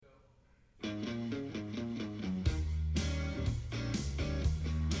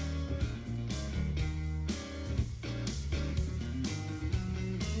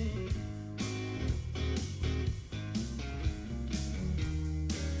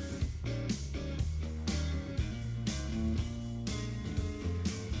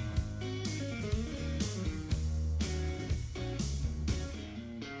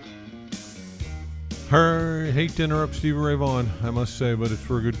hate to interrupt Stevie Ray Vaughan, I must say, but it's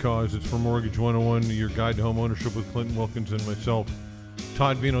for a good cause. It's for Mortgage 101, your guide to home ownership with Clinton Wilkins and myself,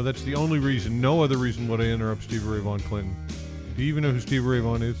 Todd Vino. That's the only reason, no other reason would I interrupt Stevie Ray Vaughan, Clinton. Do you even know who Stevie Ray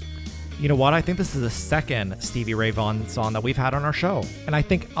Vaughan is? You know what? I think this is the second Stevie Ray Vaughan song that we've had on our show. And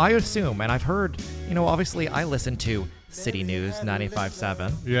I assume, and I've heard, obviously I listen to City News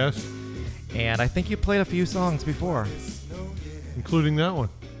 95.7. Yes. And I think you played a few songs before. Including that one.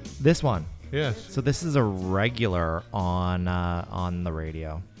 This one. Yes. So this is a regular on the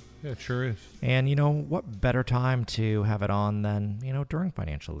radio. Yeah, it sure is. And what better time to have it on than, during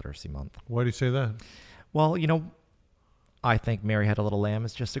Financial Literacy Month? Why do you say that? Well, I think Mary Had a Little Lamb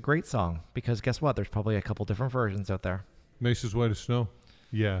is just a great song because guess what? There's probably a couple different versions out there. Mace's White as Snow?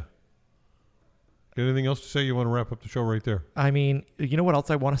 Yeah. Got anything else to say? You want to wrap up the show right there? I mean, you know what else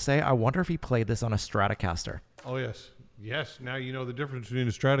I want to say? I wonder if he played this on a Stratocaster. Oh, yes. Yes, now you know the difference between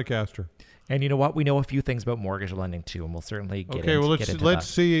a Stratocaster. And you know what? We know a few things about mortgage lending too, and we'll certainly get into let's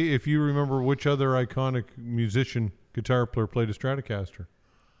that. see if you remember which other iconic musician, guitar player played a Stratocaster.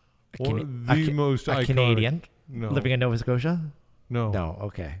 Most iconic. Canadian? No. Living in Nova Scotia? No. No,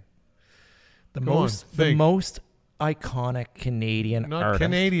 okay. The Come most iconic Canadian Not artist.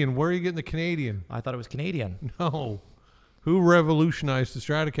 Canadian. Where are you getting the Canadian? I thought it was Canadian. No. Who revolutionized the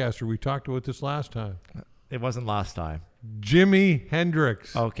Stratocaster? We talked about this last time. It wasn't last time. Jimi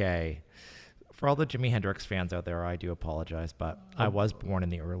Hendrix. Okay. For all the Jimi Hendrix fans out there, I do apologize, but I was born in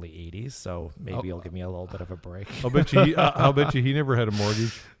the early 80s, so maybe you'll give me a little bit of a break. I'll bet you he never had a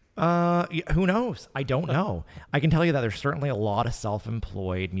mortgage. Who knows? I don't know. I can tell you that there's certainly a lot of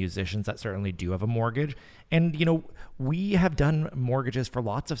self-employed musicians that certainly do have a mortgage. And, we have done mortgages for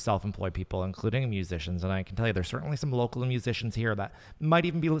lots of self-employed people, including musicians. And I can tell you there's certainly some local musicians here that might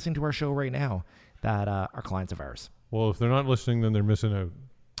even be listening to our show right now that are clients of ours. Well, if they're not listening, then they're missing out.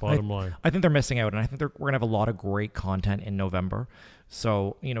 Bottom line. I think they're missing out, and I think we're going to have a lot of great content in November.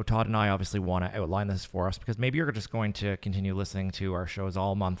 So, Todd and I obviously want to outline this for us because maybe you're just going to continue listening to our shows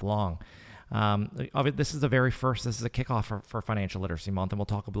all month long. This is the very first, this is a kickoff for Financial Literacy Month, and we'll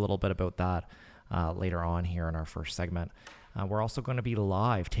talk a little bit about that later on here in our first segment. We're also going to be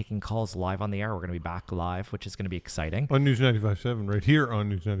live, taking calls live on the air. We're going to be back live, which is going to be exciting. On News 95.7, right here on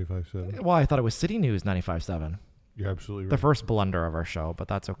News 95.7. Well, I thought it was City News 95.7. You're absolutely right. The first blunder of our show, but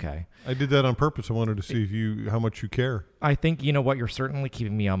that's okay. I did that on purpose. I wanted to see how much you care. I think you're certainly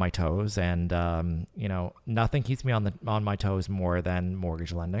keeping me on my toes, and nothing keeps me on my toes more than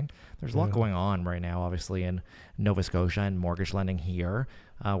mortgage lending. There's a lot going on right now, obviously in Nova Scotia and mortgage lending here.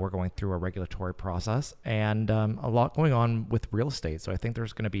 We're going through a regulatory process, and a lot going on with real estate. So I think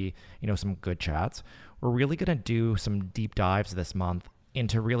there's going to be some good chats. We're really going to do some deep dives this month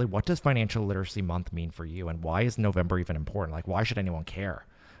into really what does Financial Literacy Month mean for you, and why is November even important? Like, why should anyone care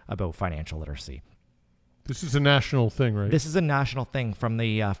about financial literacy? This is a national thing, right? This is a national thing from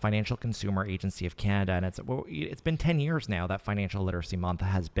the Financial Consumer Agency of Canada, and it's been 10 years now that Financial Literacy Month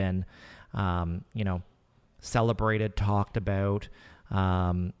has been, celebrated, talked about,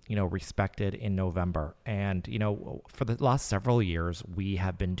 respected in November. And, for the last several years, we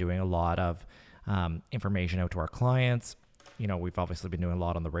have been doing a lot of information out to our clients. We've obviously been doing a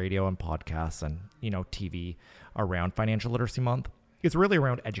lot on the radio and podcasts and, TV around Financial Literacy Month. It's really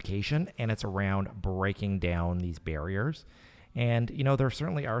around education, and it's around breaking down these barriers. And, there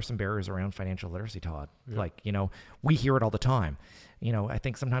certainly are some barriers around financial literacy, Todd. Yeah. Like, we hear it all the time. I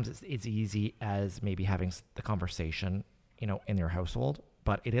think sometimes it's easy as maybe having the conversation, in your household,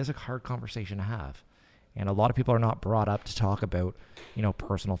 but it is a hard conversation to have. And a lot of people are not brought up to talk about,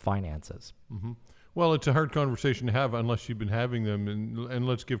 personal finances. Mm-hmm. Well, it's a hard conversation to have unless you've been having them, and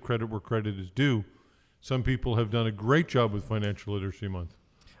let's give credit where credit is due. Some people have done a great job with Financial Literacy Month.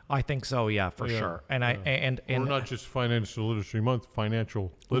 I think so, yeah, for sure. And we're not just Financial Literacy Month,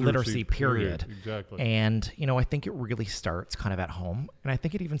 financial literacy period. Exactly. And I think it really starts kind of at home, and I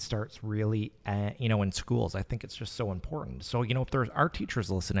think it even starts really, in schools. I think it's just so important. So if there's our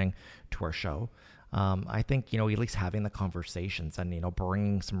teachers listening to our show, I think at least having the conversations and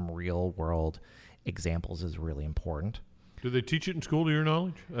bringing some real world examples is really important. Do they teach it in school, to your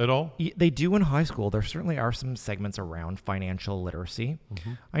knowledge, at all? They do in high school. There certainly are some segments around financial literacy.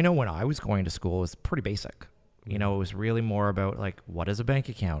 Mm-hmm. I know when I was going to school, it was pretty basic. It was really more about, like, what is a bank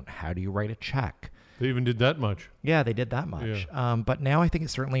account? How do you write a check? They even did that much. Yeah, they did that much. Yeah. But now I think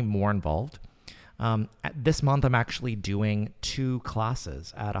it's certainly more involved. This month, I'm actually doing 2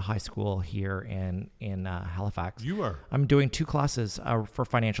 classes at a high school here in Halifax. You are? I'm doing 2 classes for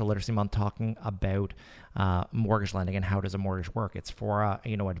Financial Literacy Month, talking about mortgage lending and how does a mortgage work. It's for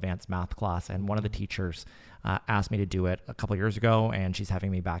advanced math class, and one of the teachers asked me to do it a couple years ago, and she's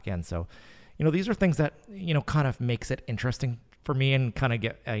having me back in. So, these are things that, kind of makes it interesting for me and kind of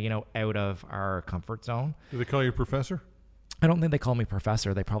get, out of our comfort zone. Do they call you professor? I don't think they call me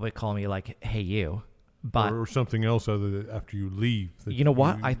professor. They probably call me like, hey, you. But or something else other than after you leave. You know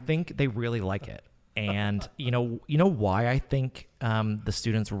what? I think they really like it. And you know why I think the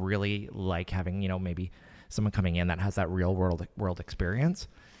students really like having, maybe someone coming in that has that real world experience,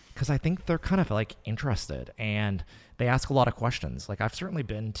 because I think they're kind of like interested and they ask a lot of questions. Like I've certainly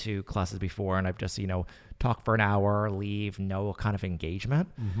been to classes before and I've just, talk for an hour, leave, no kind of engagement.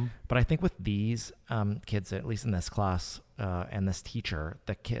 Mm-hmm. But I think with these kids, at least in this class and this teacher,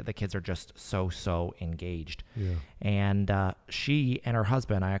 the kids are just so engaged. Yeah. And she and her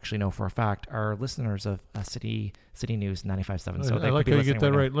husband, I actually know for a fact, are listeners of City News 95.7. So I like how you get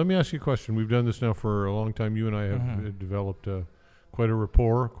that right. Let me ask you a question. We've done this now for a long time. You and I have developed quite a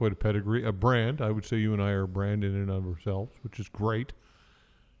rapport, quite a pedigree, a brand. I would say you and I are a brand in and of ourselves, which is great.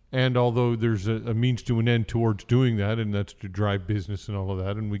 And although there's a means to an end towards doing that, and that's to drive business and all of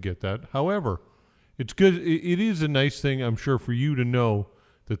that, and we get that. However, it's good. It is a nice thing, I'm sure, for you to know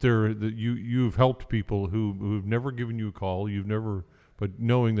that you've helped people who've never given you a call. But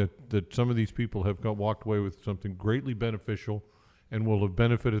knowing that some of these people have walked away with something greatly beneficial, and will have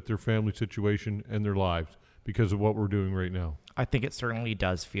benefited their family situation and their lives because of what we're doing right now. I think it certainly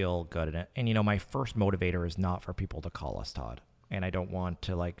does feel good. And my first motivator is not for people to call us, Todd. And I don't want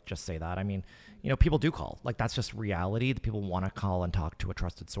to just say that. I mean, people do call. That's just reality. The people want to call and talk to a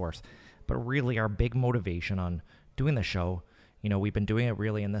trusted source. But really our big motivation on doing the show, we've been doing it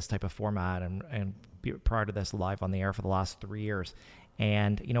really in this type of format and prior to this live on the air for the last 3 years.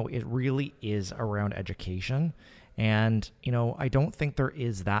 And, it really is around education. And, I don't think there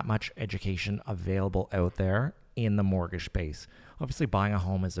is that much education available out there in the mortgage space. Obviously, buying a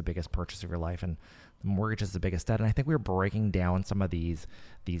home is the biggest purchase of your life, and the mortgage is the biggest debt. And I think we're breaking down some of these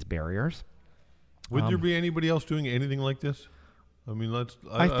barriers. Would there be anybody else doing anything like this? I mean,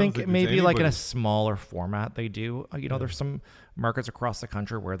 I think maybe like in a smaller format they do. There's some markets across the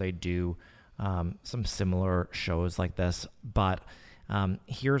country where they do some similar shows like this. But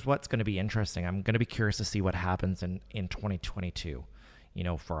here's what's going to be interesting. I'm going to be curious to see what happens in 2022,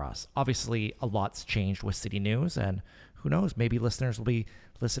 for us. Obviously, a lot's changed with City News, and who knows, maybe listeners will be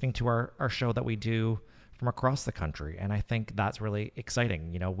listening to our show that we do from across the country. And I think that's really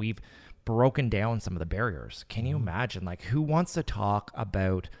exciting. We've broken down some of the barriers. Can you imagine, who wants to talk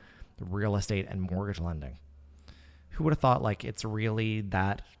about real estate and mortgage lending? Who would have thought it's really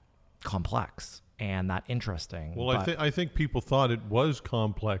that complex and that interesting? Well, I think people thought it was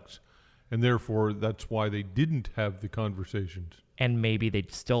complex, and therefore that's why they didn't have the conversations. And maybe they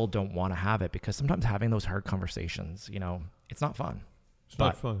still don't want to have it, because sometimes having those hard conversations, it's not fun. It's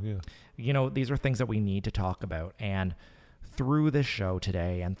not fun, yeah. These are things that we need to talk about. And through this show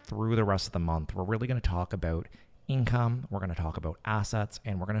today and through the rest of the month, we're really going to talk about income. We're going to talk about assets,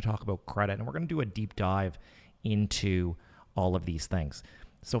 and we're going to talk about credit. And we're going to do a deep dive into all of these things.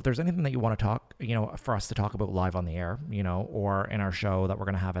 So if there's anything that you want to talk, for us to talk about live on the air, or in our show that we're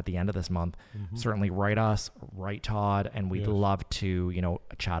going to have at the end of this month, certainly write us, write Todd, and we'd love to,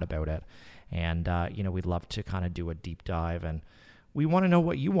 chat about it. And, we'd love to kind of do a deep dive, and we want to know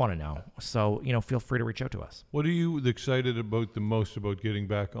what you want to know. So, feel free to reach out to us. What are you excited about the most about getting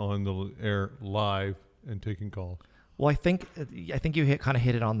back on the air live and taking calls? Well, I think you kind of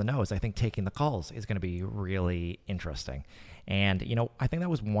hit it on the nose. I think taking the calls is going to be really interesting. And, I think that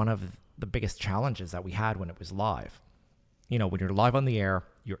was one of the biggest challenges that we had when it was live. When you're live on the air,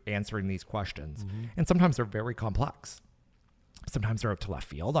 you're answering these questions. And sometimes they're very complex. Sometimes they're out to left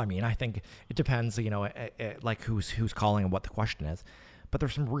field. I mean, I think it depends, who's calling and what the question is. But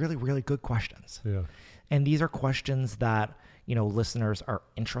there's some really, really good questions. Yeah. And these are questions that, listeners are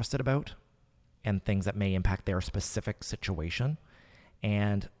interested about, and things that may impact their specific situation.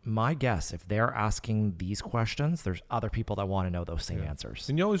 And my guess, if they're asking these questions, there's other people that want to know those same answers.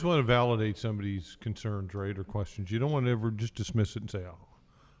 And you always want to validate somebody's concerns, right, or questions. You don't want to ever just dismiss it and say, oh.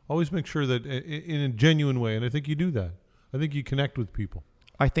 Always make sure that in a genuine way, and I think you do that. I think you connect with people.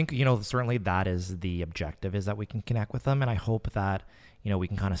 I think, certainly that is the objective, is that we can connect with them. And I hope that, we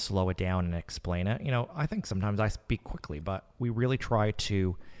can kind of slow it down and explain it. I think sometimes I speak quickly, but we really try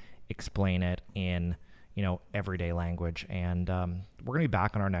to explain it in, everyday language. And we're going to be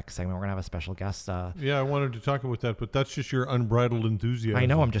back on our next segment. We're going to have a special guest. Yeah, I wanted to talk about that, but that's just your unbridled enthusiasm. I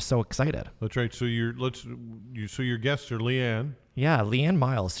know. I'm just so excited. That's right. So your guests are Leanne. Yeah, Leanne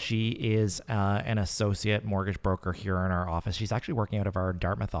Miles. She is an associate mortgage broker here in our office. She's actually working out of our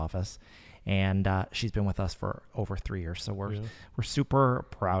Dartmouth office, and she's been with us for over 3 years. So we're super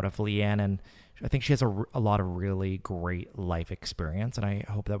proud of Leanne, and I think she has a lot of really great life experience, and I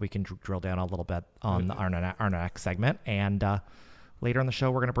hope that we can drill down a little bit on our next segment. And later in the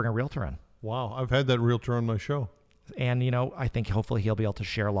show, we're going to bring a realtor in. Wow, I've had that realtor on my show. And, I think hopefully he'll be able to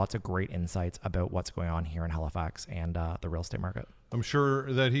share lots of great insights about what's going on here in Halifax and the real estate market. I'm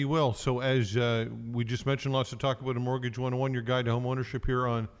sure that he will. So as we just mentioned, lots to talk about in Mortgage 101, your guide to home ownership here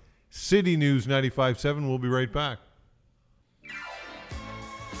on City News 95.7. We'll be right back.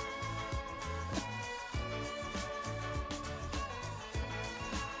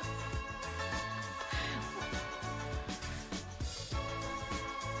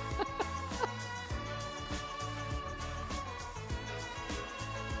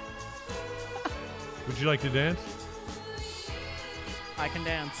 Would you like to dance? I can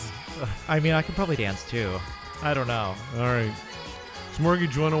dance. I mean, I can probably dance too. I don't know. All right. It's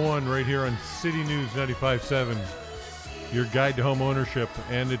Mortgage 101 right here on City News 95.7, your guide to home ownership.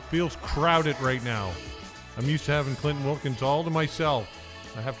 And it feels crowded right now. I'm used to having Clinton Wilkins all to myself.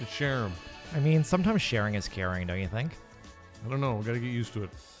 I have to share him. I mean, sometimes sharing is caring, don't you think? I don't know. We've got to get used to it.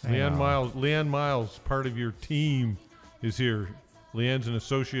 I know. Leanne Miles, part of your team, is here. Leanne's an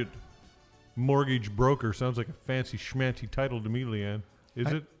associate mortgage broker. Sounds like a fancy schmancy title to me, Leanne. Is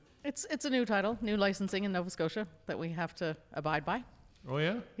it? It's a new title, new licensing in Nova Scotia that we have to abide by. Oh,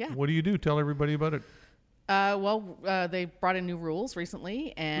 yeah? Yeah. What do you do? Tell everybody about it. They brought in new rules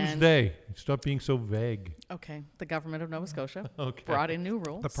recently, and Who's they? Stop being so vague. okay, the government of Nova Scotia Okay. brought in new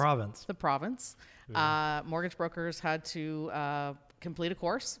rules. The province. The province. Mortgage brokers had to complete a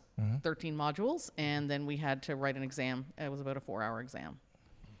course, 13 modules, and then we had to write an exam. It was about a 4-hour exam.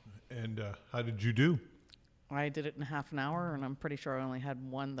 And how did you do? I did it in half an hour, and I'm pretty sure I only had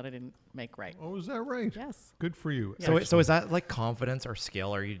one that I didn't make right. Oh, is that right? Yes. Good for you. So is that like confidence or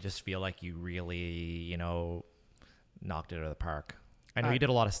skill, or you just feel like you really, knocked it out of the park? I know you did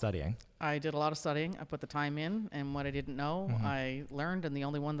a lot of studying. I did a lot of studying. I put the time in, and what I didn't know, I learned, and the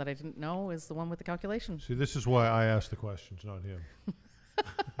only one that I didn't know is the one with the calculations. See, this is why I ask the questions, not him.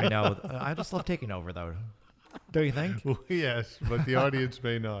 I know. I just love taking over, though. Don't you think? Well, yes, but the audience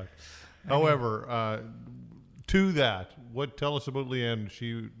may not. However, to that, tell us about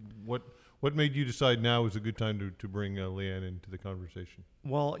Leanne. What made you decide now is a good time to bring Leanne into the conversation?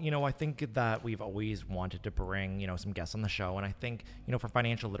 Well, I think that we've always wanted to bring, some guests on the show. And I think, for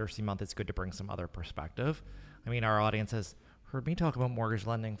Financial Literacy Month, it's good to bring some other perspective. I mean, our audience has heard me talk about mortgage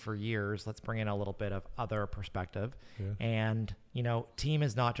lending for years. Let's bring in a little bit of other perspective. Yeah. And, team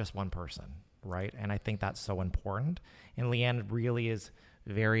is not just one person, right? And I think that's so important. And Leanne really is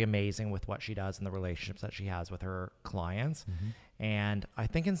very amazing with what she does and the relationships that she has with her clients. And I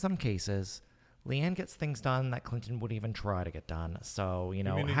think in some cases, Leanne gets things done that Clinton wouldn't even try to get done. So,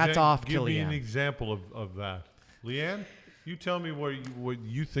 hats off to Leanne. Give me an example of that. Leanne, you tell me what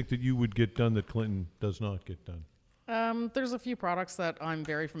you think that you would get done that Clinton does not get done. There's a few products that I'm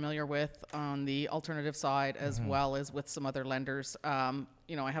very familiar with on the alternative side, as well as with some other lenders. I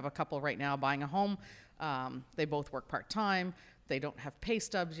have a couple right now buying a home. They both work part-time. They don't have pay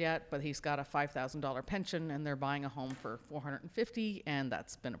stubs yet, but he's got a $5,000 pension, and they're buying a home for $450,000, and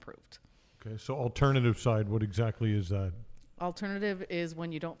that's been approved. Okay, so alternative side, what exactly is that? Alternative is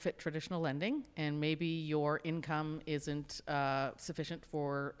when you don't fit traditional lending, and maybe your income isn't sufficient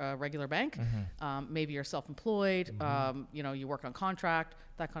for a regular bank. Maybe you're self-employed. You work on contract,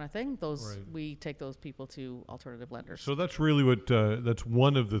 that kind of thing. We take those people to alternative lenders. So that's really what that's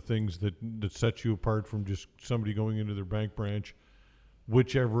one of the things that sets you apart from just somebody going into their bank branch,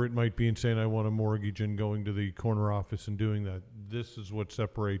 whichever it might be, and saying I want a mortgage and going to the corner office and doing that. This is what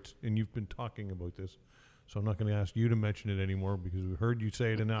separates, and you've been talking about this. So I'm not going to ask you to mention it anymore because we've heard you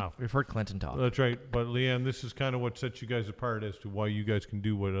say it enough. We've heard Clinton talk. That's right. But Leanne, this is kind of what sets you guys apart as to why you guys can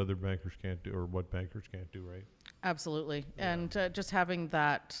do what other bankers can't do, or what bankers can't do, right? Absolutely. Yeah. And just having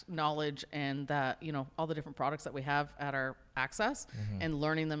that knowledge and that, all the different products that we have at our access and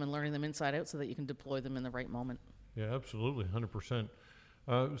learning them inside out so that you can deploy them in the right moment. Yeah, absolutely. 100%.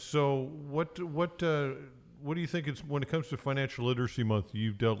 So what do you think it's, when it comes to Financial Literacy Month,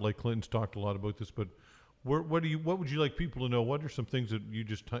 you've dealt, like Clinton's talked a lot about this, but what would you like people to know? What are some things that you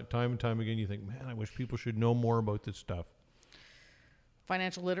just time and time again you think, man, I wish people should know more about this stuff?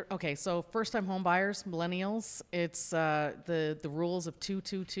 Okay, so first-time home buyers, millennials, it's the rules of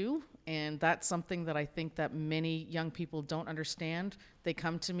 222, And that's something that I think that many young people don't understand. They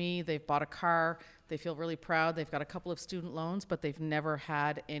come to me, they've bought a car, they feel really proud, they've got a couple of student loans, but they've never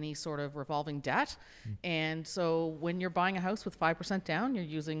had any sort of revolving debt. And so when you're buying a house with 5% down, you're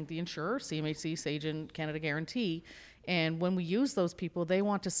using the insurer, CMHC, Sagen, Canada Guarantee. And when we use those people, they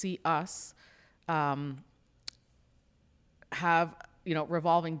want to see us have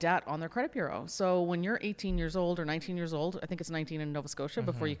revolving debt on their credit bureau. So when you're 18 years old or 19 years old, I think it's 19 in Nova Scotia,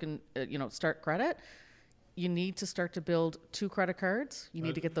 before you can, start credit, you need to start to build 2 credit cards. You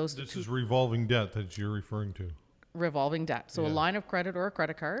need to get those. This is revolving debt that you're referring to. Revolving debt. So a line of credit or a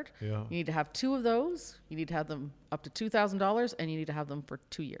credit card. Yeah. You need to have 2 of those. You need to have them up to $2,000, and you need to have them for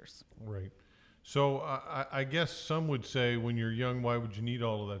 2 years. Right. So I guess some would say when you're young, why would you need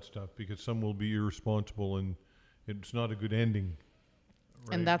all of that stuff? Because some will be irresponsible and it's not a good ending.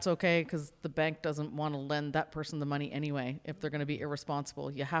 Right. And that's okay, because the bank doesn't want to lend that person the money anyway if they're going to be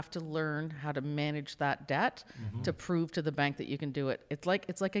irresponsible. You have to learn how to manage that debt to prove to the bank that you can do it. It's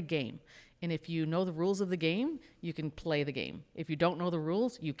like a game. And if you know the rules of the game, you can play the game. If you don't know the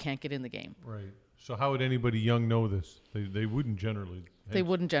rules, you can't get in the game. Right. So how would anybody young know this? They wouldn't generally. They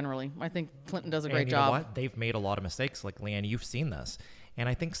wouldn't generally. I think Clinton does a great and job. Know what? They've made a lot of mistakes. Like, Leanne, you've seen this. And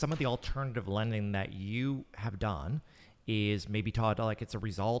I think some of the alternative lending that you have done is maybe, Todd, like it's a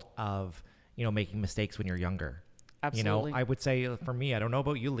result of, making mistakes when you're younger. Absolutely. I would say for me, I don't know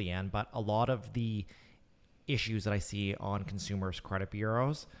about you, Leanne, but a lot of the issues that I see on consumers' credit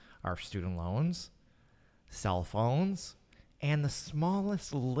bureaus are student loans, cell phones, and the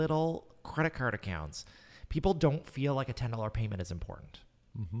smallest little credit card accounts. People don't feel like a $10 payment is important,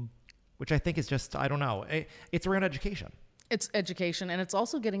 which I think is just, I don't know. It's around education. It's education, and it's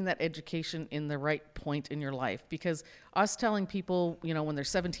also getting that education in the right point in your life, because us telling people, when they're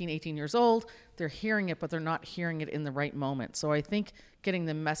 17, 18 years old, they're hearing it, but they're not hearing it in the right moment. So I think getting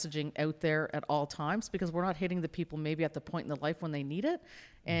the messaging out there at all times, because we're not hitting the people maybe at the point in the life when they need it.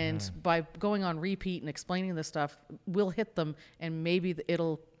 And by going on repeat and explaining this stuff, we'll hit them, and maybe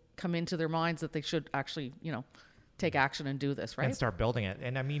it'll come into their minds that they should actually, take action and do this, right? And start building it.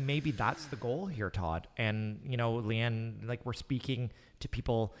 And I mean, maybe that's the goal here, Todd. And, Leanne, like we're speaking to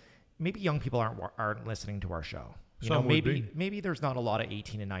people, maybe young people aren't listening to our show. Maybe there's not a lot of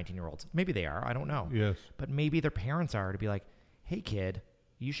 18 and 19-year-olds. Maybe they are. I don't know. Yes. But maybe their parents are, to be like, hey, kid,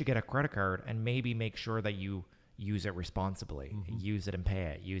 you should get a credit card and maybe make sure that you use it responsibly. Use it and pay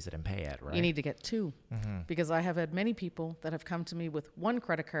it, right? You need to get 2, because I have had many people that have come to me with 1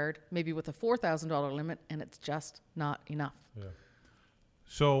 credit card, maybe with a $4,000 limit, and it's just not enough. Yeah.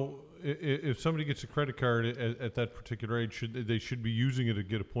 So if somebody gets a credit card at that particular age, they should be using it to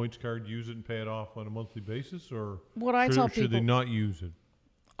get a points card, use it and pay it off on a monthly basis, or what I tell should they people, not use it?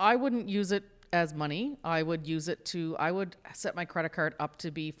 I wouldn't use it as money. I would use it I would set my credit card up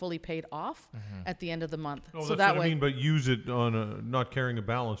to be fully paid off at the end of the month. Oh, so that's that what way, I mean, but use it on not carrying a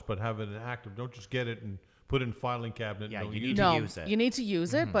balance, but have it active. Don't just get it and put it in filing cabinet. Yeah, and you need no, to use it. you need to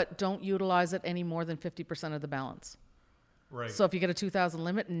use it, but don't utilize it any more than 50% of the balance. Right. So if you get a 2,000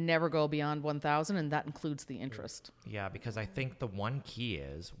 limit, never go beyond 1,000, and that includes the interest. Yeah, because I think the one key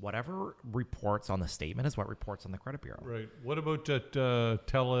is whatever reports on the statement is what reports on the credit bureau. Right. What about that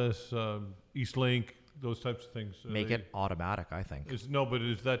TELUS, Eastlink, those types of things? Make it automatic, I think.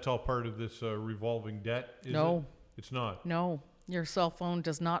 But that's all part of this revolving debt? No. It's not. No, your cell phone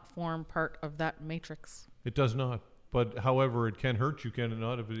does not form part of that matrix. It does not. But however, it can hurt you, can it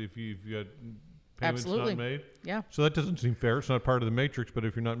not, if you got payments Absolutely. not made? Yeah. So that doesn't seem fair. It's not part of the matrix, but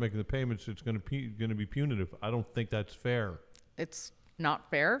if you're not making the payments, it's going to be punitive. I don't think that's fair. It's not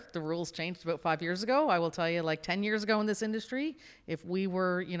fair. The rules changed about 5 years ago. I will tell you, like 10 years ago in this industry, if we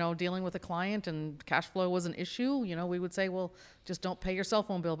were, dealing with a client and cash flow was an issue, we would say, well, just don't pay your cell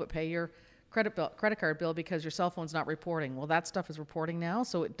phone bill, but pay your credit card bill, because your cell phone's not reporting. Well, that stuff is reporting now,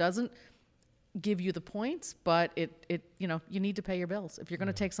 so it doesn't give you the points, but it you need to pay your bills. If you're going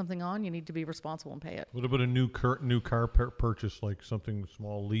to take something on, you need to be responsible and pay it. What about a new car purchase, like something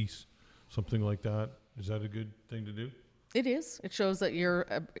small, lease, something like that? Is that a good thing to do? It is. It shows that you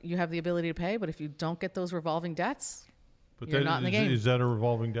have the ability to pay, but if you don't get those revolving debts, you're not in the game. Is that a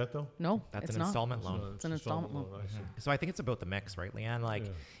revolving debt, though? No, That's it's an not. installment loan. It's an installment loan. I see. So I think it's about the mix, right, Leanne? Like,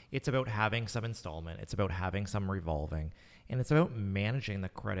 it's about having some installment. It's about having some revolving. And it's about managing the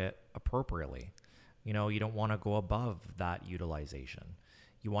credit appropriately. You don't want to go above that utilization.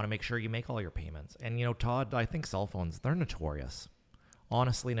 You want to make sure you make all your payments. And, Todd, I think cell phones, they're notorious.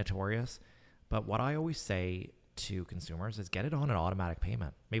 Honestly notorious. But what I always say to consumers is get it on an automatic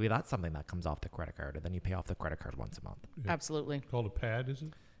payment. Maybe that's something that comes off the credit card, and then you pay off the credit card once a month. Absolutely. Called a pad, is it?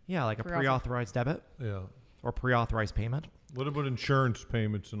 Yeah, like a pre-authorized debit Yeah. or pre-authorized payment. What about insurance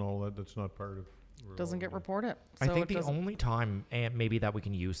payments and all that? That's not part of. Doesn't get reported. I So think it the doesn't- only time and maybe that we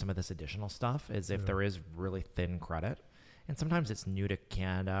can use some of this additional stuff is if there is really thin credit. And sometimes it's new to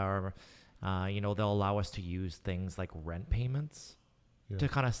Canada or, they'll allow us to use things like rent payments to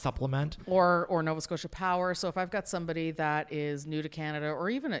kind of supplement. or Nova Scotia Power. So if I've got somebody that is new to Canada, or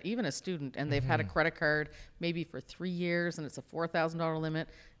even a student, and they've had a credit card maybe for 3 years, and it's a $4,000 limit,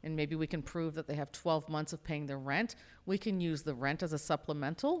 and maybe we can prove that they have 12 months of paying their rent, we can use the rent as a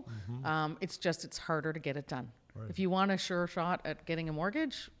supplemental. It's harder to get it done. Right. If you want a sure shot at getting a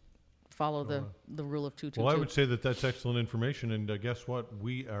mortgage, follow the rule of 222. Well, I would say that's excellent information. And guess what?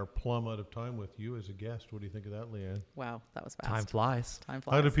 We are plumb out of time with you as a guest. What do you think of that, Leanne? Wow, that was fast. Time flies. Time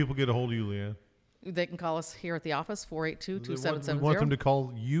How do flies. people get a hold of you, Leanne? They can call us here at the office, 482-2770. We want them to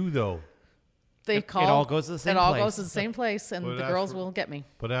call you, though. They call. It all goes to the same It all place. goes to the same place, and But the ask girls for- will get me.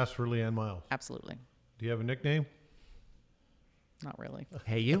 But ask for Leanne Miles. Absolutely. Do you have a nickname? Not really.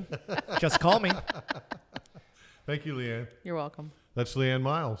 Hey, you. Just call me. Thank you, Leanne. You're welcome. That's Leanne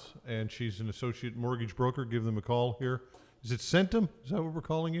Miles, and she's an associate mortgage broker. Give them a call here. Is it Centum? Is that what we're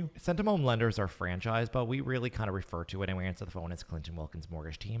calling you? Centum Home Lenders are franchise, but we really kind of refer to it and we answer the phone as Clinton Wilkins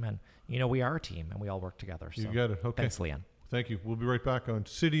Mortgage Team. And, we are a team and we all work together. You So got it. Okay. thanks, Leanne. Thank you. We'll be right back on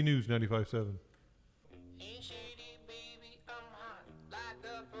City News 95.7. Ain't shady, baby, I'm hot like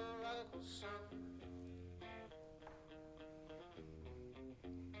the prodigal son.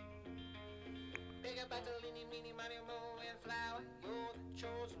 Bigger battle, eeny, meeny, miny, moe, and flower, you're the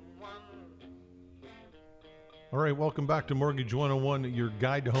chosen one. All right, welcome back to Mortgage 101, your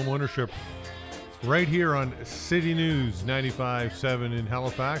guide to home ownership, right here on City News 95.7 in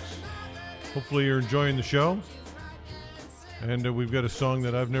Halifax. Hopefully you're enjoying the show. And we've got a song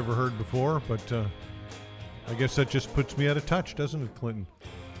that I've never heard before, but I guess that just puts me out of touch, doesn't it, Clinton?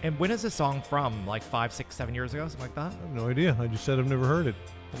 And when is this song from? Like 5, 6, 7 years ago? Something like that? I have no idea. I just said I've never heard it.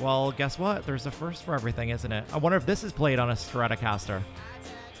 Well, guess what? There's a first for everything, isn't it? I wonder if this is played on a Stratocaster.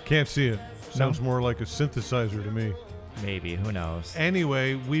 Can't see it. Sounds more like a synthesizer to me. Maybe. Who knows?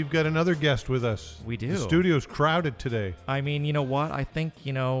 Anyway, we've got another guest with us. We do. The studio's crowded today. I mean, you know what? I think,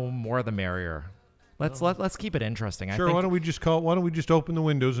 more the merrier. Let's keep it interesting. Sure. I think, Why don't we just open the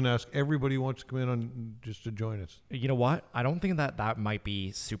windows and ask everybody who wants to come in on just to join us? You know what? I don't think that might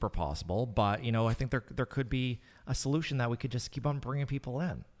be super possible, but I think there could be a solution that we could just keep on bringing people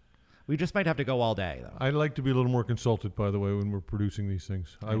in. We just might have to go all day, though. I'd like to be a little more consulted, by the way, when we're producing these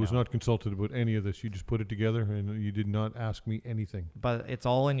things. I was know. not consulted about any of this. You just put it together, and you did not ask me anything. But it's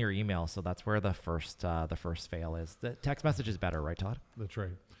all in your email, so that's where the first fail is. The text message is better, right, Todd? That's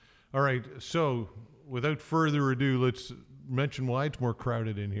right. All right. So, without further ado, let's mention why it's more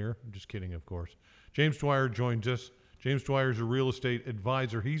crowded in here. I'm just kidding, of course. James Dwyer joins us. James Dwyer is a real estate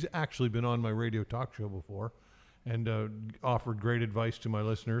advisor. He's actually been on my radio talk show before and offered great advice to my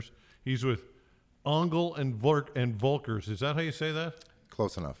listeners. He's with Engel and Volkers. Is that how you say that?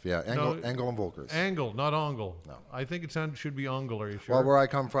 Close enough, yeah. Engel and Volkers. Engel, not Engel. No. I think it should be Engel. Are you sure? Well, where I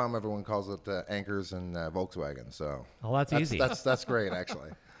come from, everyone calls it Anchors and Volkswagen. So Well, that's easy. That's great,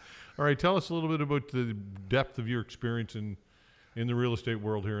 actually. All right, tell us a little bit about the depth of your experience in the real estate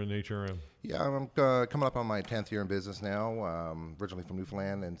world here in HRM. Yeah, I'm coming up on my 10th year in business now. Originally from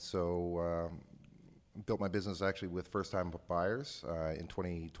Newfoundland, and so built my business actually with first-time buyers in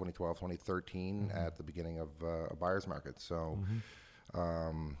 2012, 2013 at the beginning of a buyer's market. So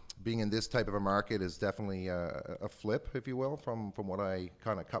being in this type of a market is definitely a flip, if you will, from what I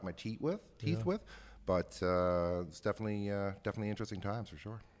kind of cut my teeth with. But it's definitely interesting times for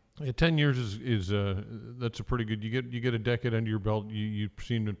sure. Yeah, 10 years is that's a pretty good. You get a decade under your belt. You've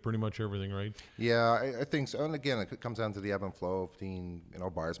seen pretty much everything, right? Yeah, I think so. And again, it comes down to the ebb and flow between a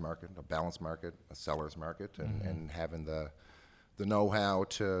buyer's market, a balanced market, a seller's market, and having the know-how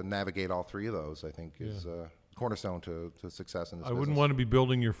to navigate all three of those. I think is cornerstone to success in this. I wouldn't want to be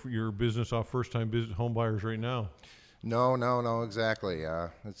building your business off first-time home buyers right now. No, exactly.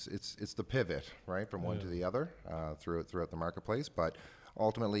 It's the pivot, right, from one to the other throughout the marketplace, but.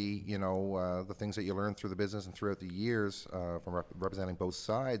 Ultimately, the things that you learn through the business and throughout the years from representing both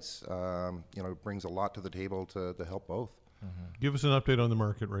sides, it brings a lot to the table to help both. Give us an update on the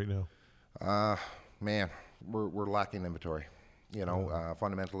market right now. Man, we're lacking inventory.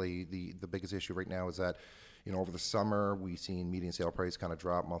 Fundamentally, the biggest issue right now is that, over the summer, we've seen median sale price kind of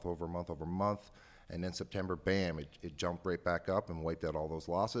drop month over month. And then September, bam, it jumped right back up and wiped out all those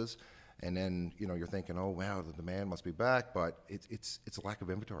losses. And then, you're thinking, oh, wow, the demand must be back, but it's a lack of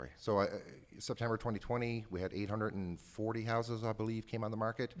inventory. So September 2020, we had 840 houses, I believe, came on the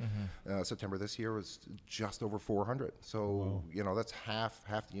market. September this year was just over 400. So, that's half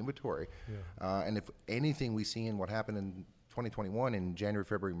the inventory. And if anything we see in what happened in 2021 in January,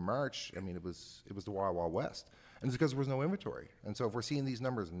 February, March, I mean, it was the Wild Wild West. And it's because there was no inventory. And so if we're seeing these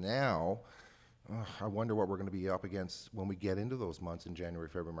numbers now, I wonder what we're going to be up against when we get into those months in January,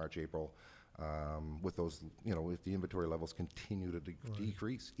 February, March, April, with those, if the inventory levels continue to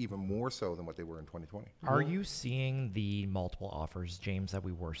decrease, even more so than what they were in 2020. Are you seeing the multiple offers, James, that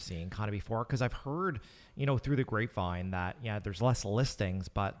we were seeing kind of before? Because I've heard, through the grapevine that, there's less listings,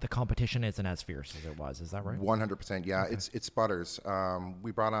 but the competition isn't as fierce as it was. Is that right? 100%. Yeah, okay. It sputters.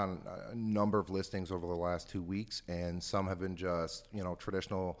 We brought on a number of listings over the last 2 weeks, and some have been just,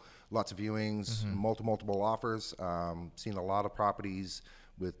 traditional, lots of viewings, multiple offers, seen a lot of properties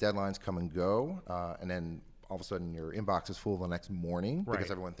with deadlines come and go, and then all of a sudden your inbox is full the next morning because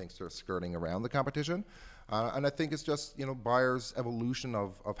everyone thinks they're skirting around the competition. And I think it's just, buyers' evolution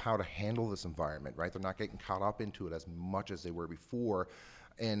of how to handle this environment, right? They're not getting caught up into it as much as they were before.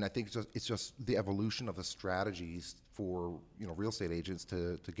 And I think it's just the evolution of the strategies for, real estate agents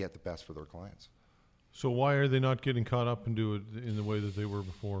to get the best for their clients. So why are they not getting caught up into it in the way that they were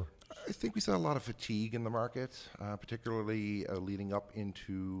before? I think we saw a lot of fatigue in the market, particularly leading up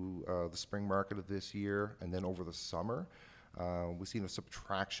into the spring market of this year, and then over the summer. We've seen a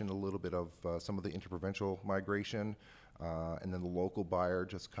subtraction a little bit of some of the interprovincial migration, and then the local buyer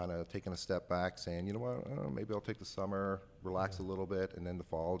just kind of taking a step back, saying, you know what, maybe I'll take the summer, relax a little bit, and then the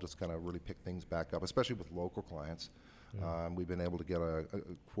fall just kind of really pick things back up, especially with local clients. We've been able to get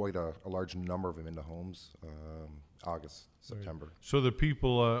quite a large number of them into homes August, September. So the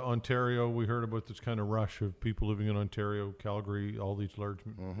people, Ontario, we heard about this kind of rush of people living in Ontario, Calgary, all these large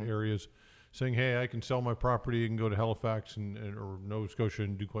areas, saying, hey, I can sell my property and go to Halifax or Nova Scotia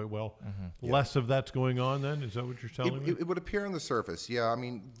and do quite well. Less of that's going on then? Is that what you're telling me? It would appear on the surface, yeah. I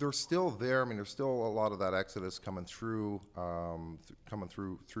mean, they're still there. I mean, there's still a lot of that exodus coming through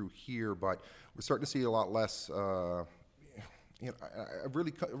here, but we're starting to see a lot less. I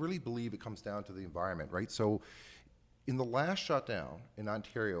really believe it comes down to the environment, right? So in the last shutdown in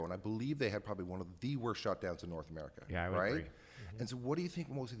Ontario, and I believe they had probably one of the worst shutdowns in North America. Yeah, I would agree. And so what do you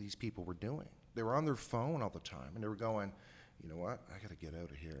think most of these people were doing? They were on their phone all the time, and they were going, you know what, I got to get out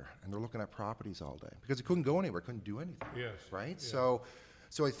of here. And they're looking at properties all day because they couldn't go anywhere, couldn't do anything. Yes. Right? Yeah.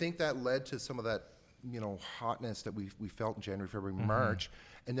 So I think that led to some of that, hotness that we felt in January, February, March.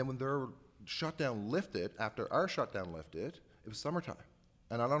 And then when their shutdown lifted, after our shutdown lifted, it was summertime.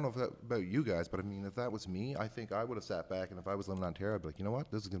 And I don't know if that about you guys, but I mean, if that was me, I think I would have sat back, and if I was living in Ontario, I'd be like, you know what,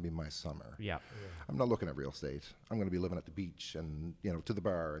 this is going to be my summer. Yeah. I'm not looking at real estate. I'm going to be living at the beach and, to the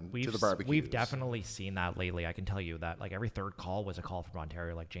bar and to the barbecue. We've definitely seen that lately. I can tell you that like every third call was a call from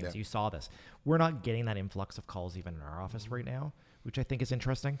Ontario. Like James, you saw this. We're not getting that influx of calls even in our office right now, which I think is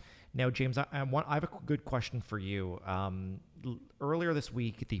interesting. Now, James, I have a good question for you. Earlier this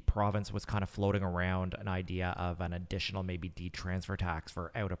week, the province was kind of floating around an idea of an additional maybe transfer tax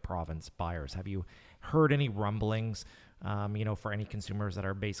for out-of-province buyers. Have you heard any rumblings, for any consumers that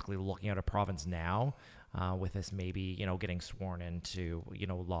are basically looking out of province now with this maybe, getting sworn into,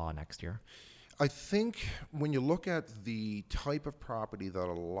 law next year? I think when you look at the type of property that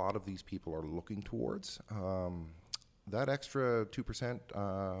a lot of these people are looking towards, that extra 2%,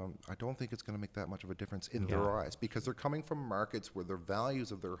 I don't think it's going to make that much of a difference in their eyes, because they're coming from markets where their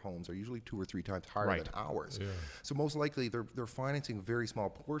values of their homes are usually 2 or 3 times higher than ours. Yeah. So most likely they're financing very small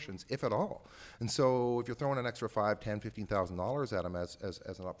portions, if at all. And so if you're throwing an extra $5,000, $10,000, $15,000 at them as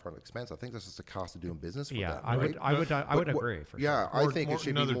an upfront expense, I think that's just the cost of doing business for them. I would agree. Yeah, sure. I think it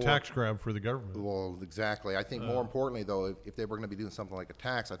should be another tax grab for the government. Well, exactly. I think more importantly, though, if they were going to be doing something like a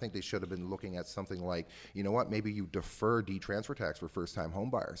tax, I think they should have been looking at something like, you know what, maybe you defer transfer tax for first-time home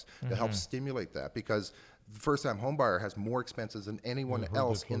buyers to help stimulate that, because the first-time home buyer has more expenses than anyone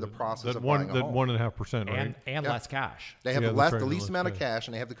else in the process of buying a home. 1.5%, right? And less cash. They have the least amount of cash,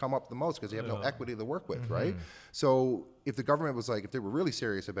 and they have to come up the most because they have no equity to work with, right? So if the government was like, if they were really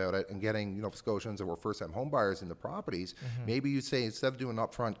serious about it and getting, Scotians that were first-time home buyers into properties, maybe you say instead of doing an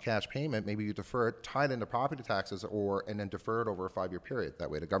upfront cash payment, maybe you defer it, tie it into property taxes, and then defer it over a 5-year period. That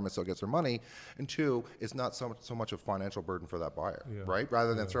way, the government still gets their money, and 2, it's not so much a financial burden for that buyer, right?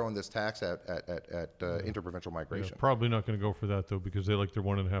 Rather than throwing this tax at interprovincial migration. Probably not going to go for that though, because they like their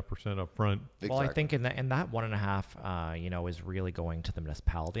 1.5% up front. Exactly. Well, I think in that 1.5, is really going to the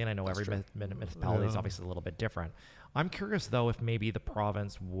municipality, and I know every municipality is obviously a little bit different. I'm curious, though, if maybe the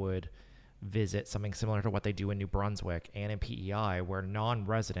province would visit something similar to what they do in New Brunswick and in PEI, where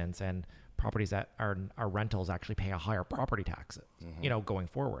non-residents and properties that are rentals actually pay a higher property tax, going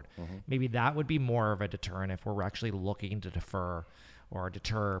forward. Maybe that would be more of a deterrent if we're actually looking to defer or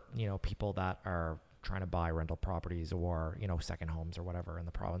deter, people that are trying to buy rental properties or, second homes or whatever in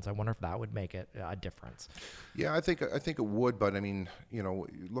the province. I wonder if that would make it a difference. Yeah, I think it would, but I mean, you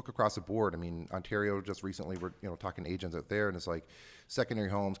look across the board. I mean, Ontario just recently, we're talking to agents out there, and it's like secondary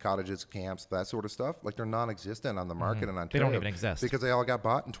homes, cottages, camps, that sort of stuff. Like they're non-existent on the market in Ontario. They don't even exist because they all got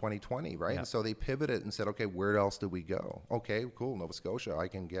bought in 2020, right? And so they pivoted and said, okay, where else do we go? Okay, cool, Nova Scotia. I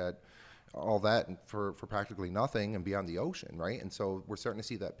can get all that for practically nothing and be on the ocean, right? And so we're starting to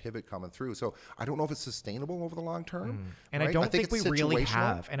see that pivot coming through. So I don't know if it's sustainable over the long term. And right? I don't think it's we really situational.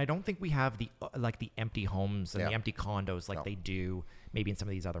 have. And I don't think we have the empty homes and the empty condos like No. they do maybe in some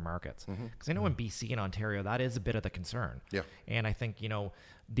of these other markets. Because I know in BC and Ontario, that is a bit of the concern. Yeah. And I think,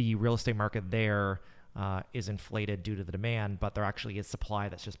 the real estate market there is inflated due to the demand, but there actually is supply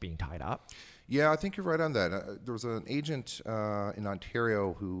that's just being tied up. Yeah, I think you're right on that. There was an agent in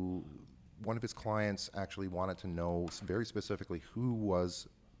Ontario who one of his clients actually wanted to know very specifically who was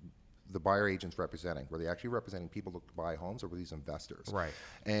the buyer agents representing. Were they actually representing people looking to buy homes, or were these investors? Right.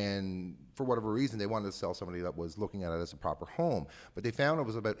 And for whatever reason, they wanted to sell somebody that was looking at it as a proper home. But they found it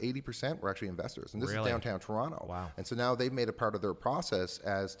was about 80% were actually investors. And this Really? is downtown Toronto. Wow. And so now they've made it part of their process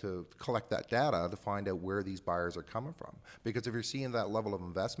as to collect that data to find out where these buyers are coming from. Because if you're seeing that level of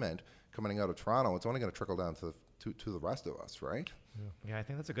investment coming out of Toronto, it's only going to trickle down to the rest of us, right? Yeah, I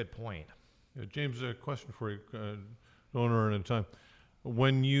think that's a good point. Yeah, James, a question for you, owner at a time.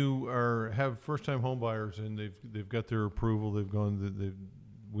 When you have first-time home buyers and they've got their approval,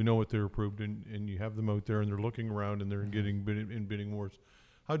 we know what they're approved, and you have them out there and they're looking around and they're getting in bidding wars.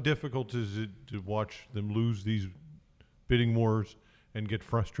 How difficult is it to watch them lose these bidding wars and get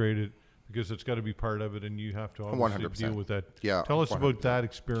frustrated? Because it's got to be part of it, and you have to obviously 100%. deal with that. Yeah, Tell us 100%. about that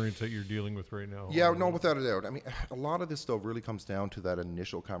experience that you're dealing with right now. Yeah, no, without a doubt. I mean, a lot of this stuff really comes down to that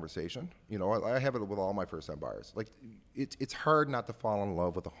initial conversation. I have it with all my first-time buyers. Like, it's hard not to fall in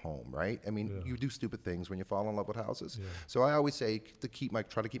love with a home, right? I mean, you do stupid things when you fall in love with houses. Yeah. So I always say to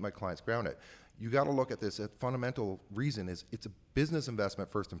try to keep my clients grounded. You got to look at this. A fundamental reason is it's a business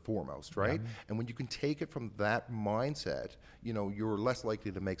investment first and foremost, right? Yeah. And when you can take it from that mindset, you're less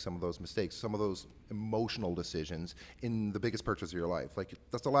likely to make some of those mistakes, some of those emotional decisions in the biggest purchase of your life. Like,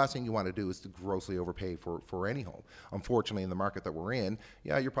 that's the last thing you want to do, is to grossly overpay for any home. Unfortunately, in the market that we're in,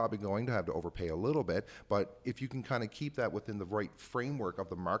 you're probably going to have to overpay a little bit, but if you can kind of keep that within the right framework of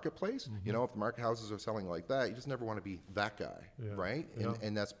the marketplace, if the market houses are selling like that, you just never want to be that guy, right? Yeah.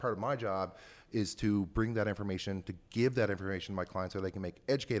 And that's part of my job, is to bring that information, to give that information to my clients so they can make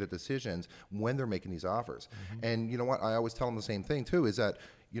educated decisions when they're making these offers. And you know what? I always tell them the same thing too, is that,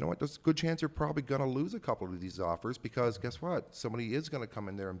 there's a good chance you're probably going to lose a couple of these offers, because guess what? Somebody is going to come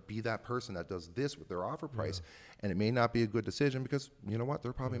in there and be that person that does this with their offer price. And it may not be a good decision, because you know what?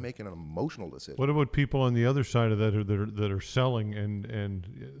 They're probably making an emotional decision. What about people on the other side of that that are selling, and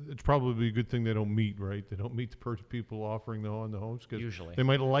it's probably a good thing they don't meet, right? They don't meet the people offering on the homes, because Usually they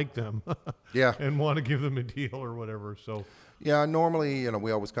might like them, and want to give them a deal or whatever. So yeah, normally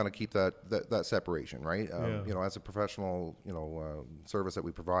we always kind of keep that separation, right? As a professional service that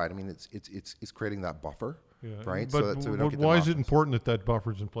we provide, I mean it's creating that buffer, right? But so we don't get why is it important that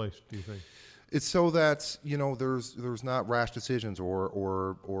buffer's in place, do you think? It's so that there's not rash decisions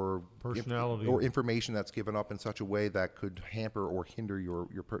or personality or information that's given up in such a way that could hamper or hinder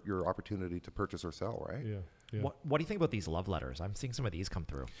your opportunity to purchase or sell, right? Yeah. What do you think about these love letters? I'm seeing some of these come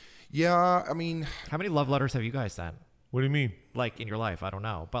through. Yeah, I mean, how many love letters have you guys sent? What do you mean? Like in your life? I don't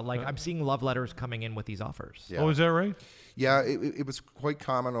know. But I'm seeing love letters coming in with these offers. Yeah. Oh, is that right? Yeah, it was quite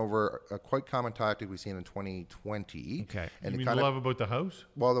common a quite common tactic we've seen in 2020. Okay. And you mean kind of love about the house?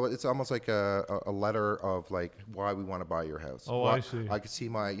 Well, it's almost like a letter of like why we want to buy your house. Oh, well, I see. I could see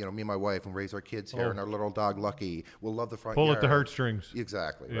me and my wife, and raise our kids here, and our little dog Lucky will love the front Pull yard. at the heartstrings.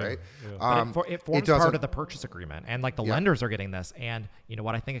 Exactly, Yeah, right? yeah. But it forms part of the purchase agreement, and like the lenders are getting this. And you know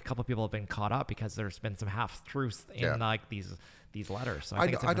what? I think a couple of people have been caught up because there's been some half truths in like these letters. So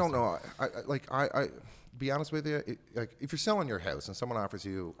I don't know. I be honest with you, if you're selling your house and someone offers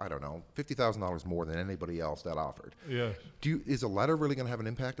you, I don't know, $50,000 more than anybody else that offered, yes. Is a letter really going to have an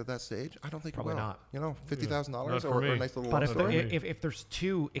impact at that stage? I don't think Probably it will. not. $50,000 for or me. a nice little But love story. if there's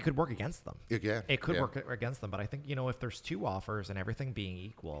two, it could work against them. It could yeah. work against them. But I think if there's two offers and everything being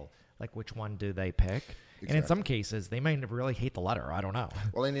equal, like which one do they pick? And in some cases, they might really hate the letter. I don't know.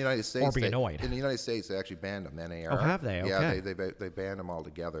 Well, in the United States, or be annoyed. In the United States, they actually banned them. NAR. Oh, have they? Yeah, Okay. they banned them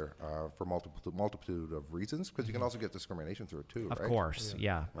altogether for multitude of reasons, because you can also get discrimination through it too. Of right? course,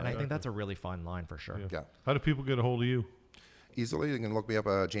 yeah. And I think that's a really fun line for sure. Yeah. How do people get a hold of you? Easily, you can look me up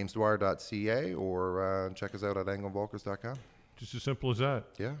at jamesdwyer.ca or check us out at anglevolkers.com. Just as simple as that.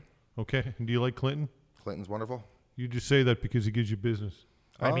 Yeah. Okay. And do you like Clinton? Clinton's wonderful. You just say that because he gives you business.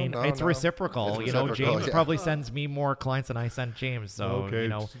 I Oh, mean, no, it's no. reciprocal. It's You know, reciprocal, James yeah. probably sends me more clients than I send James. So, Okay. you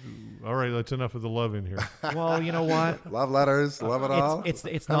know, All right. That's enough of the love in here. well, you know what? Love letters, love it all. It's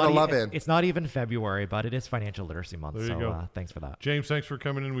Have not the love in. it's not even February, but it is Financial Literacy Month. There you so go. Thanks for that. James, thanks for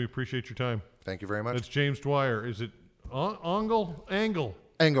coming in. We appreciate your time. Thank you very much. That's James Dwyer. Is it Angle? Angle.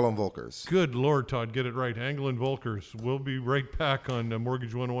 Engel and Volkers. Good Lord, Todd, get it right. Angle and Volkers. We'll be right back on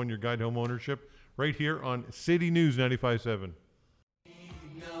Mortgage 101, your guide to home ownership, right here on City News 95.7.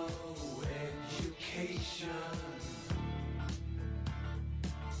 No education.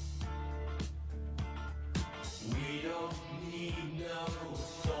 We don't need no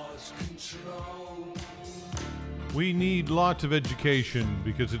thoughts control. We need lots of education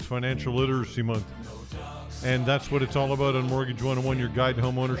because it's Financial Literacy Month. And that's what it's all about on Mortgage 101, your guide to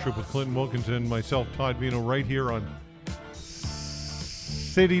home ownership with Clinton Wilkinson, myself, Todd Vino, right here on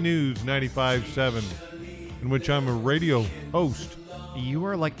City News 95.7, in which I'm a radio host. You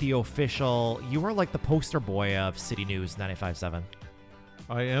are like the official. You are like the poster boy of City News 95.7.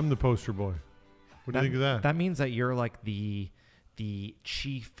 I am the poster boy. What do you think of that? That means that you're like the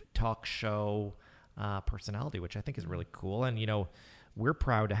chief talk show personality, which I think is really cool. And you know, we're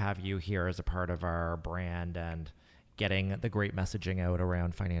proud to have you here as a part of our brand and getting the great messaging out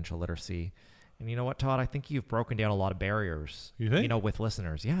around financial literacy. And you know what, Todd? I think you've broken down a lot of barriers. You think? You know, with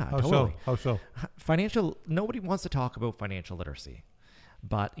listeners. Yeah, How totally. so? How so? Nobody wants to talk about financial literacy.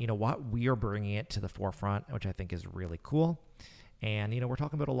 But you know what? We are bringing it to the forefront, which I think is really cool. And, you know, we're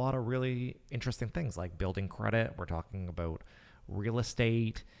talking about a lot of really interesting things like building credit. We're talking about real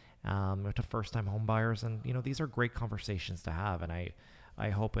estate to first-time home buyers. And, you know, these are great conversations to have. And I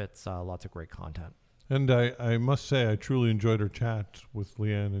hope it's lots of great content. And I must say, I truly enjoyed our chats with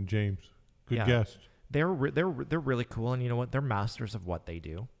Leanne and James. Good guests. They're really cool. And you know what? They're masters of what they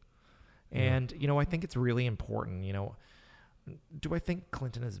do. And, you know, I think it's really important, you know. Do I think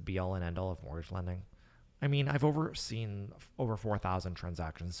Clinton is be all and end all of mortgage lending? I mean, I've overseen over 4,000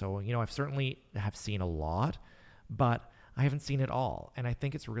 transactions. So, you know, I've certainly have seen a lot, but I haven't seen it all. And I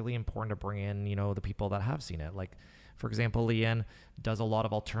think it's really important to bring in, you know, the people that have seen it. Like, for example, Leanne does a lot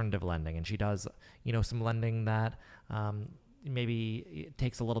of alternative lending, and she does, you know, some lending that maybe it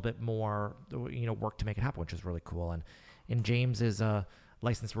takes a little bit more, you know, work to make it happen, which is really cool. And James is a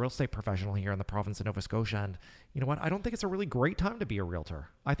licensed real estate professional here in the province of Nova Scotia. And you know what? I don't think it's a really great time to be a realtor.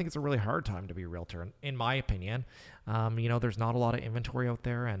 I think it's a really hard time to be a realtor, in my opinion. You know, there's not a lot of inventory out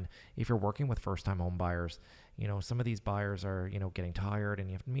there. And if you're working with first-time home buyers, you know, some of these buyers are, you know, getting tired,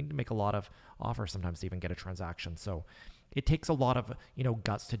 and you need to make a lot of offers sometimes to even get a transaction. So it takes a lot of, you know,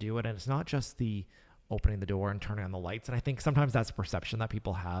 guts to do it. And it's not just the opening the door and turning on the lights. And I think sometimes that's a perception that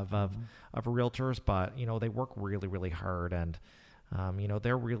people have of realtors, but, you know, they work really, really hard. And, you know,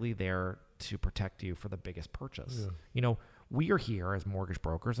 they're really there to protect you for the biggest purchase. Yeah. You know, we are here as mortgage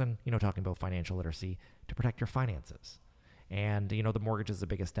brokers and, you know, talking about financial literacy to protect your finances. And, you know, the mortgage is the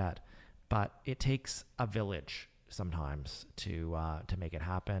biggest debt, but it takes a village sometimes to make it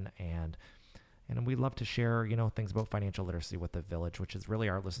happen. And we'd love to share, you know, things about financial literacy with the village, which is really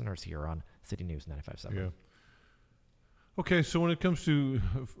our listeners here on City News 95.7. Yeah. Okay, so when it comes to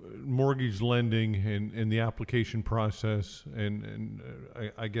mortgage lending and the application process, and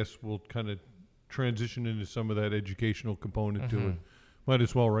I guess we'll kind of transition into some of that educational component to it. Might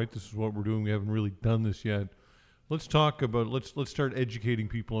as well, right? This is what we're doing. We haven't really done this yet. Let's talk about, let's start educating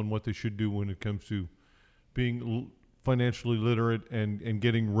people on what they should do when it comes to being financially literate and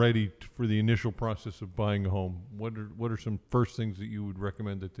getting ready for the initial process of buying a home. What are some first things that you would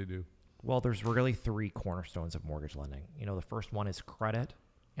recommend that they do? Well, there's really three cornerstones of mortgage lending. You know, the first one is credit,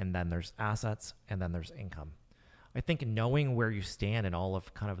 and then there's assets, and then there's income. I think knowing where you stand in all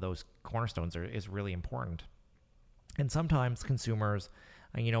of kind of those cornerstones is really important. And sometimes consumers,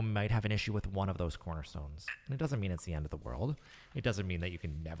 you know, might have an issue with one of those cornerstones. And it doesn't mean it's the end of the world. It doesn't mean that you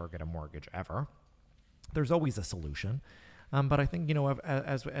can never get a mortgage ever. There's always a solution. But I think, you know,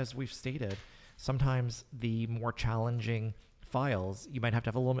 as we've stated, sometimes the more challenging files, you might have to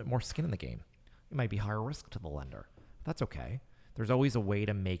have a little bit more skin in the game. It might be higher risk to the lender. That's okay. There's always a way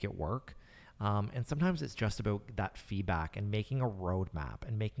to make it work. And sometimes it's just about that feedback and making a roadmap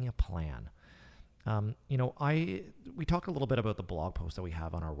and making a plan. You know, we talked a little bit about the blog post that we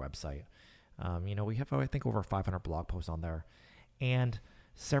have on our website. You know, we have, I think, over 500 blog posts on there. And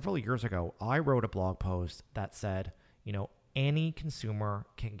several years ago, I wrote a blog post that said, you know, any consumer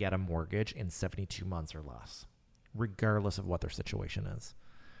can get a mortgage in 72 months or less, regardless of what their situation is.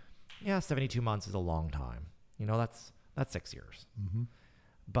 Yeah, 72 months is a long time. You know, that's 6 years. Mm-hmm.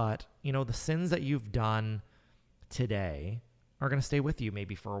 But, you know, the sins that you've done today are going to stay with you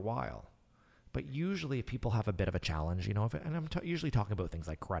maybe for a while. But usually if people have a bit of a challenge, and I'm usually talking about things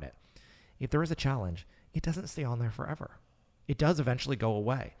like credit. If there is a challenge, it doesn't stay on there forever. It does eventually go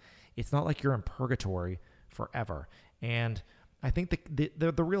away. It's not like you're in purgatory forever. And I think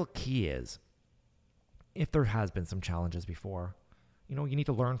the real key is, if there has been some challenges before, you need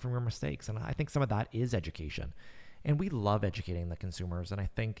to learn from your mistakes. And I think some of that is education. And we love educating the consumers. And I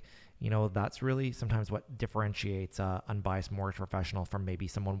think, that's really sometimes what differentiates an unbiased mortgage professional from maybe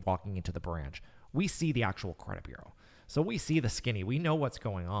someone walking into the branch. We see the actual credit bureau. So we see the skinny. We know what's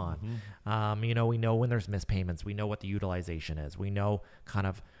going on. We know when there's mispayments. We know what the utilization is. We know kind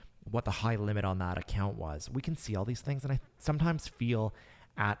of what the high limit on that account was. We can see all these things. And I sometimes feel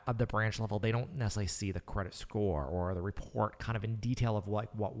at the branch level, they don't necessarily see the credit score or the report kind of in detail of like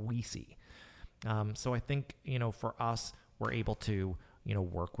what we see. So I think, for us, we're able to,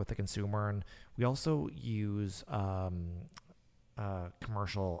 work with the consumer, and we also use a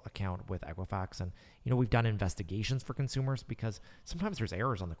commercial account with Equifax. And, we've done investigations for consumers because sometimes there's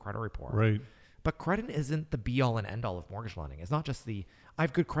errors on the credit report. Right. But credit isn't the be all and end all of mortgage lending. It's not just I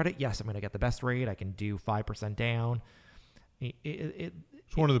have good credit. Yes, I'm going to get the best rate. I can do 5% down.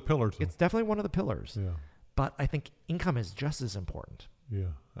 It's one of the pillars, though. It's definitely one of the pillars. Yeah. But I think income is just as important. Yeah,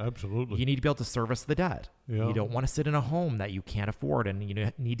 absolutely. You need to be able to service the debt. Yeah. You don't want to sit in a home that you can't afford and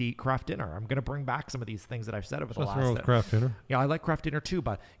you need to eat Kraft dinner. I'm going to bring back some of these things that I've said over the Nothing last. wrong with Kraft dinner. Yeah, I like Kraft dinner too,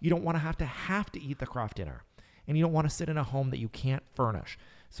 but you don't want to have to eat the Kraft dinner, and you don't want to sit in a home that you can't furnish.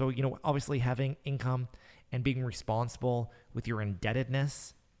 So obviously having income and being responsible with your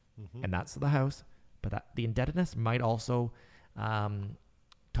indebtedness, and that's the house, but the indebtedness might also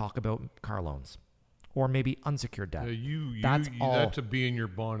talk about car loans. Or maybe unsecured debt. That's a bee in your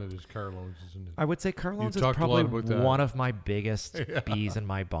bonnet is car loans, isn't it? I would say car loans is talked a lot probably about that. one of my biggest bees in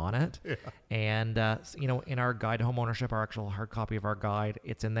my bonnet. Yeah. And, in our guide to home ownership, our actual hard copy of our guide,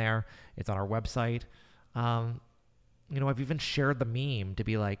 it's in there. It's on our website. I've even shared the meme to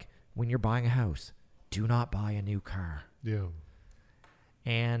be like, when you're buying a house, do not buy a new car. Yeah.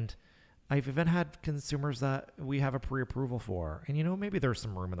 And I've even had consumers that we have a pre-approval for, and maybe there's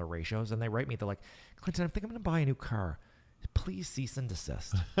some room in the ratios, and they write me, they're like, Clinton, I think I'm going to buy a new car. Please cease and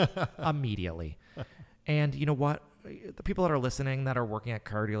desist immediately. And you know what? The people that are listening that are working at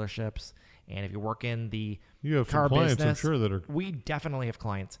car dealerships, and if you work in the You have car some clients, business, I'm sure, that are. we definitely have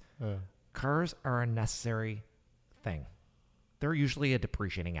clients. Cars are a necessary thing. They're usually a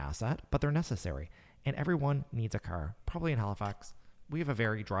depreciating asset, but they're necessary. And everyone needs a car. Probably in Halifax, we have a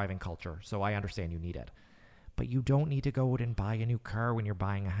very driving culture, so I understand you need it. But you don't need to go out and buy a new car when you're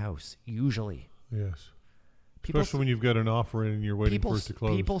buying a house, usually. Yes. Especially when you've got an offer in and you're waiting for it to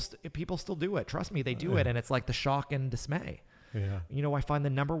close. People still do it. Trust me, they do it, and it's like the shock and dismay. Yeah. I find the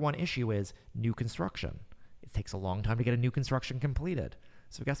number one issue is new construction. It takes a long time to get a new construction completed.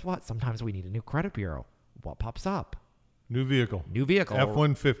 So guess what? Sometimes we need a new credit bureau. What pops up? New vehicle.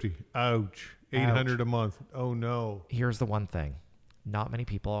 F-150. Ouch. $800 a month. Oh, no. Here's the one thing. Not many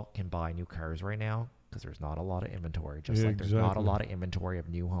people can buy new cars right now because there's not a lot of inventory. Just like there's not a lot of inventory of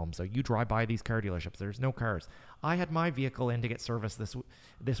new homes. So you drive by these car dealerships, there's no cars. I had my vehicle in to get serviced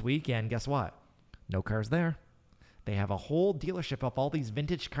this weekend. Guess what? No cars there. They have a whole dealership of all these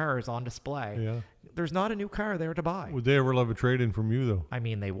vintage cars on display. Yeah. There's not a new car there to buy. Would they ever love a trade-in from you, though? I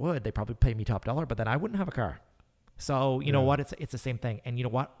mean, they would. They probably pay me top dollar, but then I wouldn't have a car. So you know what? It's the same thing. And you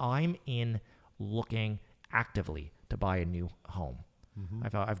know what? I'm in looking actively to buy a new home.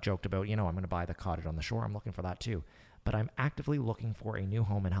 I've joked about, I'm going to buy the cottage on the shore. I'm looking for that too. But I'm actively looking for a new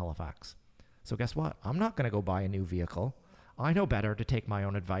home in Halifax. So guess what? I'm not going to go buy a new vehicle. I know better to take my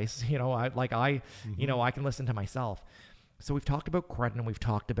own advice. I can listen to myself. So we've talked about credit and we've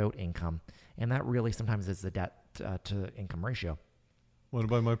talked about income. And that really sometimes is the debt to income ratio. Want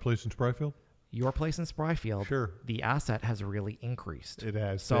to buy my place in Spryfield? Your place in Spryfield, Sure. The asset has really increased. It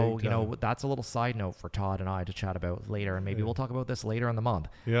has. So, that's a little side note for Todd and I to chat about later, and maybe we'll talk about this later in the month.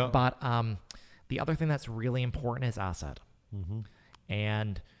 Yeah. But the other thing that's really important is asset.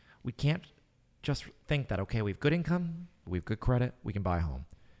 And we can't just think that, okay, we have good income, we have good credit, we can buy a home.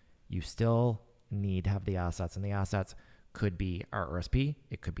 You still need to have the assets, and the assets could be our RSP,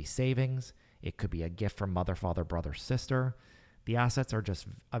 it could be savings, it could be a gift from mother, father, brother, sister. The assets are just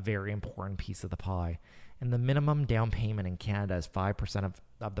a very important piece of the pie. And the minimum down payment in Canada is 5%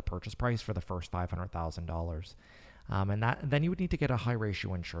 of the purchase price for the first $500,000. And then you would need to get a high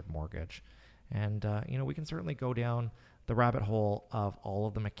ratio insured mortgage. And, we can certainly go down the rabbit hole of all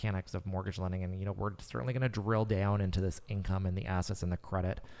of the mechanics of mortgage lending. And, we're certainly going to drill down into this income and the assets and the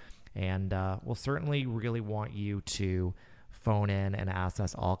credit. And we'll certainly really want you to phone in and ask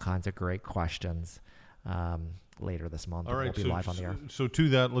us all kinds of great questions. later this month. All right, We'll be live on the air. So to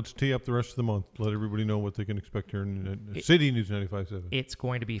that, let's tee up the rest of the month. Let everybody know what they can expect here in City News 95.7. It's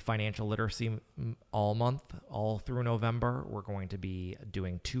going to be financial literacy all month, all through November. We're going to be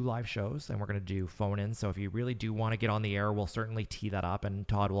doing 2 live shows, and we're going to do phone-ins. So if you really do want to get on the air, we'll certainly tee that up, and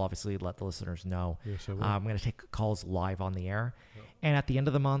Todd will obviously let the listeners know. Yes, I will. I'm going to take calls live on the air. Yep. And at the end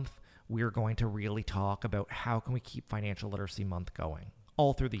of the month, we're going to really talk about how can we keep Financial Literacy Month going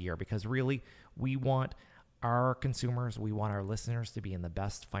all through the year, because really we want our consumers, we want our listeners to be in the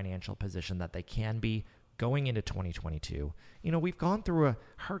best financial position that they can be going into 2022. You know, we've gone through a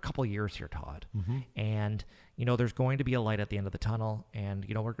hard couple of years here, Todd, and, you know, there's going to be a light at the end of the tunnel. And,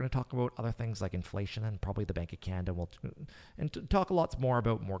 you know, we're going to talk about other things like inflation and probably the Bank of Canada. And talk lots more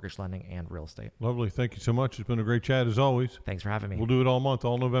about mortgage lending and real estate. Lovely. Thank you so much. It's been a great chat as always. Thanks for having me. We'll do it all month,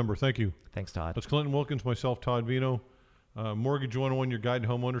 all November. Thank you. Thanks, Todd. That's Clinton Wilkins, myself, Todd Vino. Mortgage 101, your guide to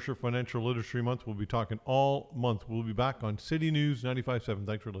home ownership, Financial Literacy Month. We'll be talking all month. We'll be back on City News 95.7.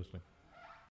 Thanks for listening.